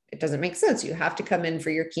care. It doesn't make sense. You have to come in for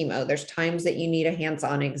your chemo. There's times that you need a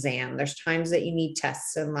hands-on exam. There's times that you need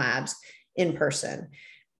tests and labs in person.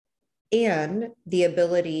 And the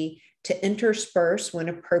ability to intersperse when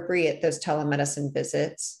appropriate those telemedicine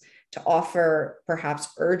visits, to offer perhaps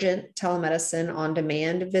urgent telemedicine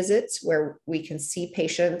on-demand visits where we can see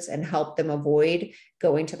patients and help them avoid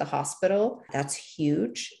going to the hospital. That's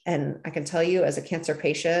huge. And I can tell you, as a cancer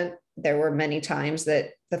patient, there were many times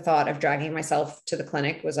that the thought of dragging myself to the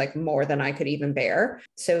clinic was like more than I could even bear.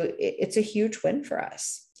 So it's a huge win for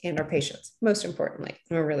us and our patients, most importantly.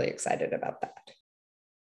 We're really excited about that.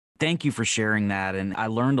 Thank you for sharing that. And I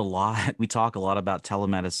learned a lot. We talk a lot about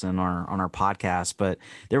telemedicine on our podcast, but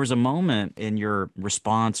there was a moment in your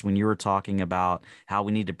response when you were talking about how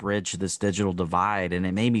we need to bridge this digital divide. And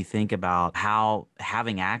it made me think about how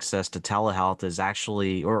having access to telehealth is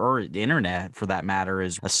actually, or the internet for that matter,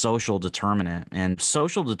 is a social determinant. And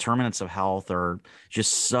social determinants of health are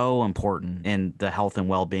just so important in the health and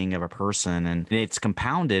well-being of a person. And it's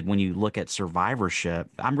compounded when you look at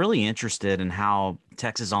survivorship. I'm really interested in how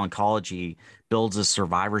Texas Oncology builds a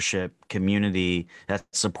survivorship community that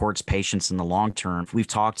supports patients in the long term. We've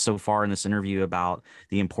talked so far in this interview about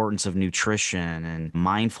the importance of nutrition and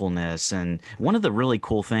mindfulness. And one of the really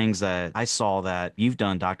cool things that I saw that you've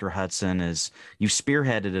done, Dr. Hudson, is you've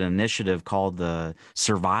spearheaded an initiative called the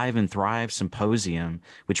Survive and Thrive Symposium,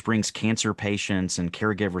 which brings cancer patients and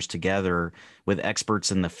caregivers together with experts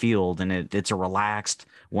in the field. And it's a relaxed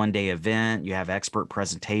one-day event. You have expert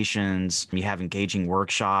presentations, you have engaging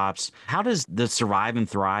workshops. How does the Survive and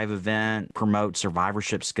Thrive event promote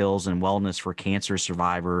survivorship skills and wellness for cancer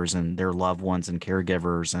survivors and their loved ones and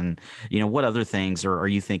caregivers? And, what other things are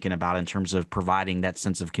you thinking about in terms of providing that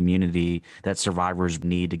sense of community that survivors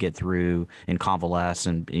need to get through and convalesce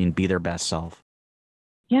and be their best self?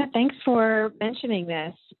 Yeah, thanks for mentioning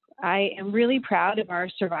this. I am really proud of our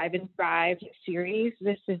Survive and Thrive series.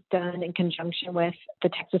 This is done in conjunction with the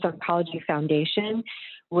Texas Oncology Foundation,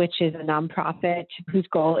 which is a nonprofit whose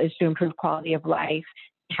goal is to improve quality of life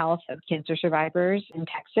and health of cancer survivors in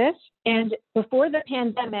Texas. And before the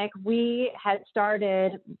pandemic, we had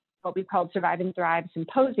started what we called Survive and Thrive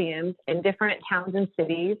symposiums in different towns and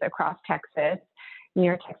cities across Texas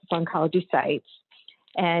near Texas Oncology sites.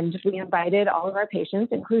 And we invited all of our patients,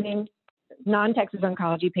 including non-Texas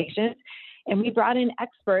oncology patients, and we brought in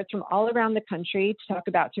experts from all around the country to talk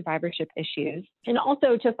about survivorship issues and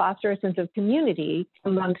also to foster a sense of community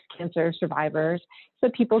amongst cancer survivors so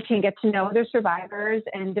people can get to know other survivors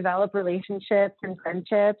and develop relationships and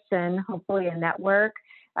friendships and hopefully a network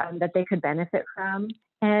that they could benefit from.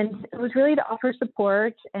 And it was really to offer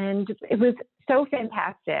support, and it was so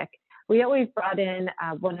fantastic. We always brought in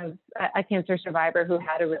a cancer survivor who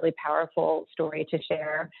had a really powerful story to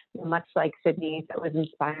share, much like Sydney's, that was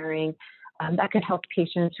inspiring. That could help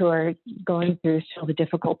patients who are going through still the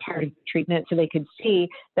difficult part of the treatment so they could see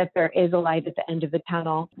that there is a light at the end of the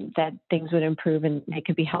tunnel, that things would improve and they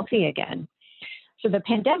could be healthy again. So the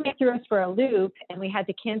pandemic threw us for a loop, and we had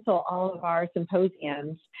to cancel all of our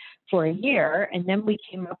symposiums for a year. And then we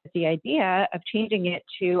came up with the idea of changing it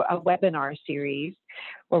to a webinar series,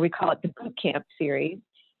 or we call it the boot camp series.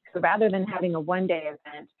 So rather than having a one-day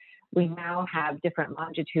event, we now have different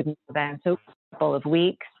longitudinal events over a couple of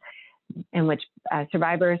weeks in which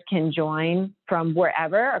survivors can join from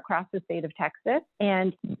wherever across the state of Texas.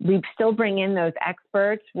 And we still bring in those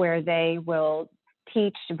experts where they will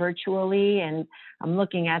teach virtually. And I'm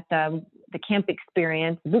looking at the camp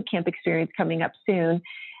experience, boot camp experience coming up soon.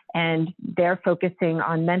 And they're focusing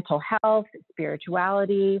on mental health,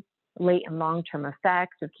 spirituality, late and long-term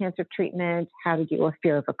effects of cancer treatment, how to deal with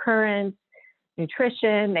fear of recurrence,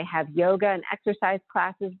 nutrition. They have yoga and exercise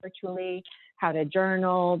classes virtually, how to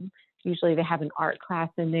journal. Usually they have an art class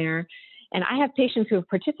in there. And I have patients who have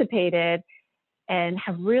participated and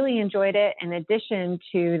have really enjoyed it. In addition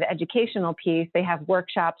to the educational piece, they have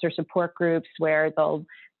workshops or support groups where they'll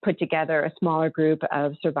put together a smaller group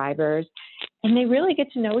of survivors. And they really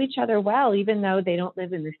get to know each other well, even though they don't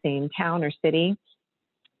live in the same town or city.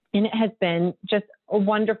 And it has been just a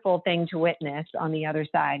wonderful thing to witness on the other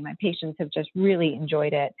side. My patients have just really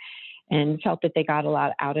enjoyed it and felt that they got a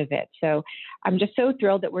lot out of it. So I'm just so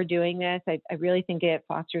thrilled that we're doing this. I really think it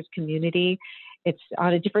fosters community. It's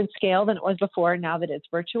on a different scale than it was before now that it's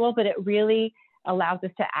virtual, but it really allows us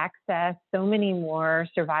to access so many more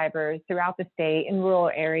survivors throughout the state in rural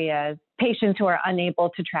areas, patients who are unable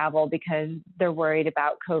to travel because they're worried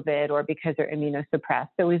about COVID or because they're immunosuppressed.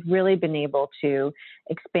 So we've really been able to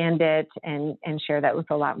expand it and share that with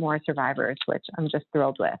a lot more survivors, which I'm just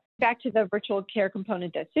thrilled with. Back to the virtual care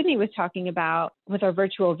component that Sydney was talking about with our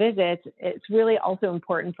virtual visits, it's really also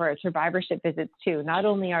important for our survivorship visits too. Not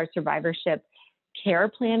only our survivorship care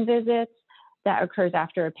plan visits, that occurs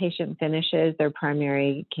after a patient finishes their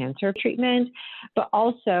primary cancer treatment, but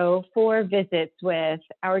also for visits with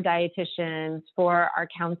our dietitians, for our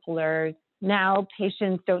counselors. Now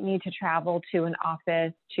patients don't need to travel to an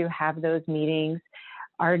office to have those meetings.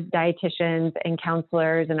 Our dietitians and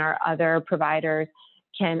counselors and our other providers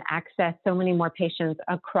can access so many more patients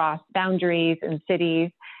across boundaries and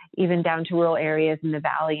cities, even down to rural areas in the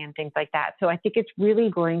valley and things like that. So I think it's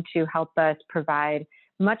really going to help us provide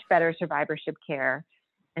much better survivorship care.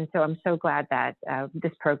 And so I'm so glad that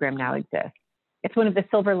this program now exists. It's one of the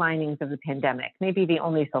silver linings of the pandemic, maybe the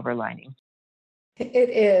only silver lining. It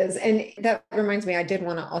is. And that reminds me, I did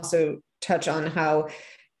want to also touch on how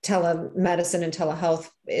telemedicine and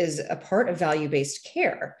telehealth is a part of value-based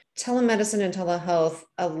care. Telemedicine and telehealth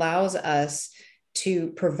allows us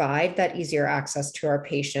to provide that easier access to our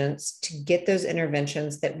patients to get those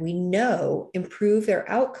interventions that we know improve their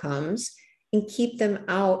outcomes and keep them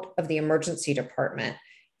out of the emergency department.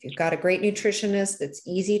 If you've got a great nutritionist that's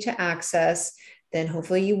easy to access, then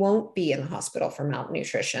hopefully you won't be in the hospital for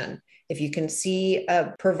malnutrition. If you can see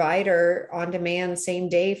a provider on demand same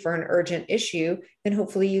day for an urgent issue, then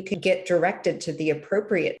hopefully you can get directed to the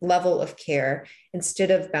appropriate level of care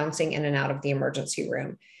instead of bouncing in and out of the emergency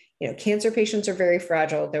room. Cancer patients are very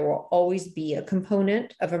fragile. There will always be a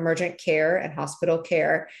component of emergent care and hospital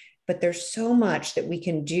care, but there's so much that we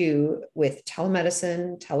can do with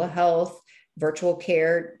telemedicine, telehealth, virtual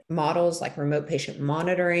care models like remote patient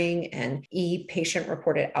monitoring and e-patient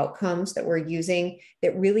reported outcomes that we're using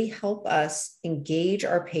that really help us engage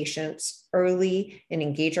our patients early and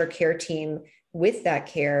engage our care team with that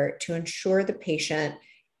care to ensure the patient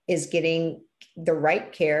is getting the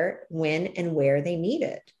right care when and where they need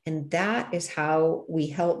it. And that is how we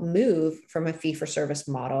help move from a fee-for-service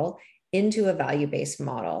model into a value-based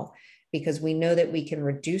model, because we know that we can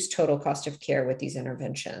reduce total cost of care with these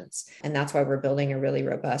interventions. And that's why we're building a really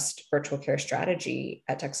robust virtual care strategy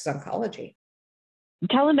at Texas Oncology.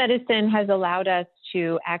 Telemedicine has allowed us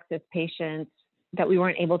to access patients that we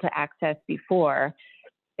weren't able to access before,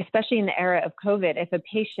 especially in the era of COVID.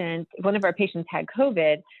 If one of our patients had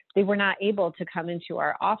COVID, they were not able to come into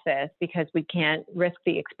our office because we can't risk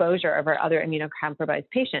the exposure of our other immunocompromised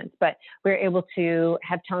patients, but we're able to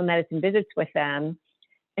have telemedicine visits with them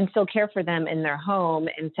and still care for them in their home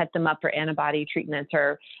and set them up for antibody treatments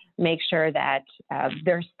or make sure that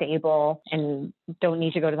they're stable and don't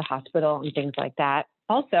need to go to the hospital and things like that.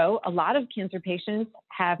 Also, a lot of cancer patients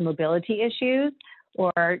have mobility issues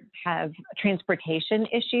or have transportation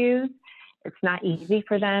issues. It's not easy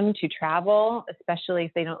for them to travel, especially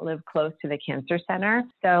if they don't live close to the cancer center.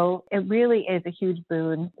 So it really is a huge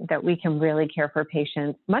boon that we can really care for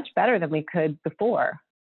patients much better than we could before.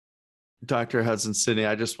 Dr. Hudson, Sydney,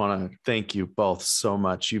 I just want to thank you both so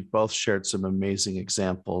much. You've both shared some amazing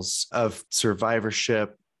examples of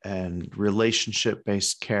survivorship and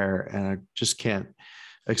relationship-based care, and I just can't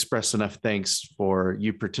express enough thanks for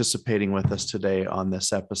you participating with us today on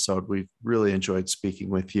this episode. We've really enjoyed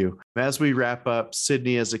speaking with you. As we wrap up,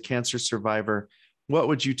 Sydney, as a cancer survivor, what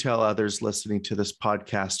would you tell others listening to this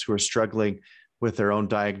podcast who are struggling with their own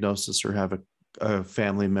diagnosis or have a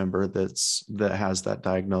family member that has that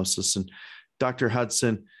diagnosis? And Dr.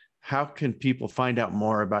 Hudson, how can people find out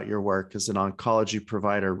more about your work as an oncology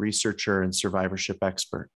provider, researcher, and survivorship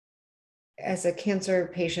expert? As a cancer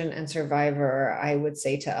patient and survivor, I would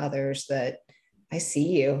say to others that I see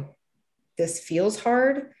you. This feels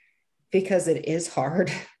hard because it is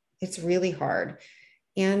hard. It's really hard.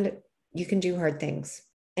 And you can do hard things.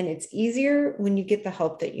 And it's easier when you get the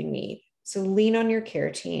help that you need. So lean on your care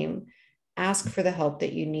team. Ask for the help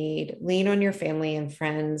that you need. Lean on your family and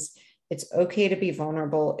friends. It's okay to be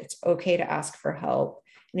vulnerable. It's okay to ask for help.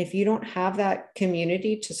 And if you don't have that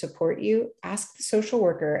community to support you, ask the social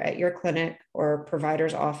worker at your clinic or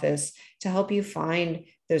provider's office to help you find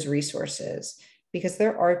those resources, because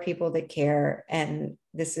there are people that care, and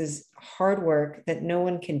this is hard work that no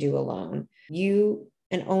one can do alone. You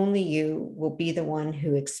and only you will be the one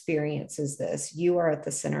who experiences this. You are at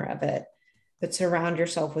the center of it, but surround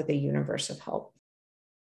yourself with a universe of help.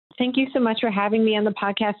 Thank you so much for having me on the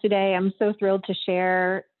podcast today. I'm so thrilled to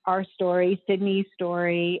share our story, Sydney's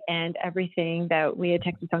story, and everything that we at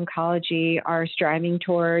Texas Oncology are striving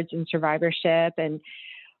towards in survivorship. And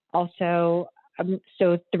also, I'm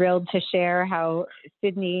so thrilled to share how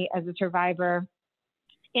Sydney, as a survivor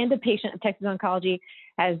and a patient of Texas Oncology,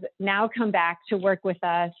 has now come back to work with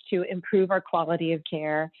us to improve our quality of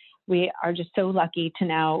care. We are just so lucky to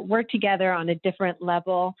now work together on a different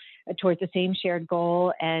level towards the same shared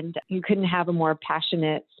goal. And you couldn't have a more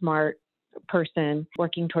passionate, smart person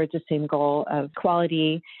working towards the same goal of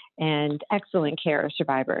quality and excellent care of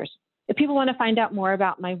survivors. If people want to find out more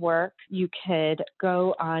about my work, you could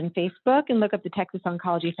go on Facebook and look up the Texas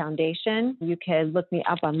Oncology Foundation. You could look me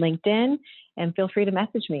up on LinkedIn and feel free to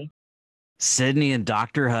message me. Sydney and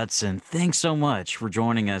Dr. Hudson, thanks so much for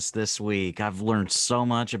joining us this week. I've learned so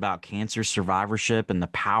much about cancer survivorship and the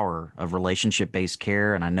power of relationship-based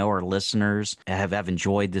care, and I know our listeners have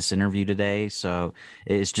enjoyed this interview today. So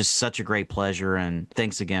it's just such a great pleasure, and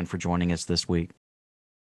thanks again for joining us this week.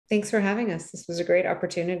 Thanks for having us. This was a great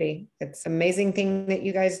opportunity. It's an amazing thing that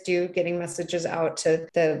you guys do, getting messages out to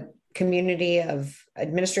the community of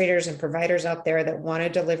administrators and providers out there that want to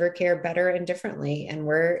deliver care better and differently. And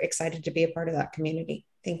we're excited to be a part of that community.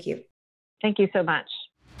 Thank you. Thank you so much.